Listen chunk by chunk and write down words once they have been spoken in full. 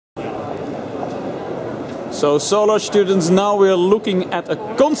So solar students, now we're looking at a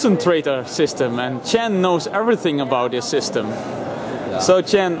concentrator system, and Chen knows everything about this system. Yeah. So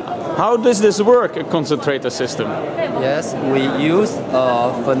Chen, how does this work, a concentrator system? Yes, we use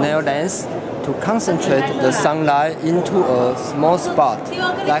a Fresnel lens to concentrate the sunlight into a small spot,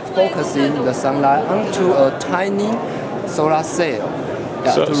 like focusing the sunlight onto a tiny solar cell,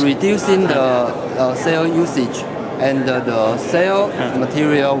 to reducing the cell usage. And the cell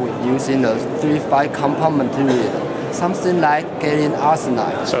material we're using the 3,5 compound material, something like gallium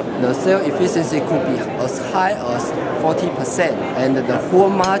arsenide. So the cell efficiency could be as high as 40%, and the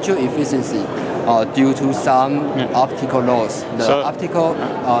whole module efficiency, due to some optical loss, the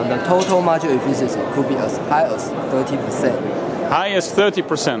total module efficiency could be as high as 30%. High as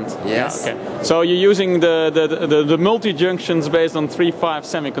 30%? Yes. Okay. So you're using the multi-junctions based on 3,5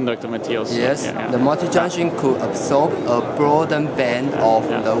 semiconductor materials? Yes, the multi-junction could absorb a broadened band of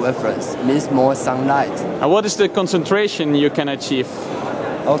the reference, means more sunlight. And what is the concentration you can achieve?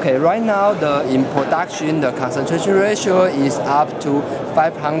 Okay, right now in production the concentration ratio is up to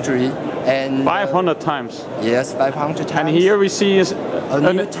 500 and 500 times. Yes, 500 times. And here we see is a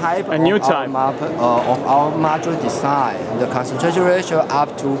new type of our module design. The concentration ratio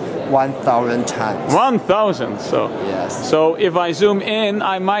up to 1,000 times. 1,000. So yes. So if I zoom in,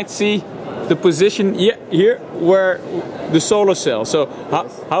 I might see the position here where the solar cell. So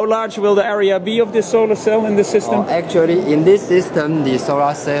how large will the area be of this solar cell in the system? Actually, in this system, the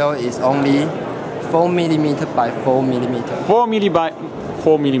solar cell is only 4 millimeter by 4 millimeter. 4 by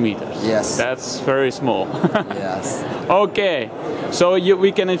 4 millimeters. Yes. That's very small. Yes. Okay. So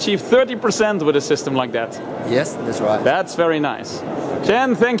we can achieve 30% with a system like that. Yes, that's right. That's very nice.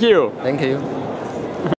 Chen, thank you. Thank you.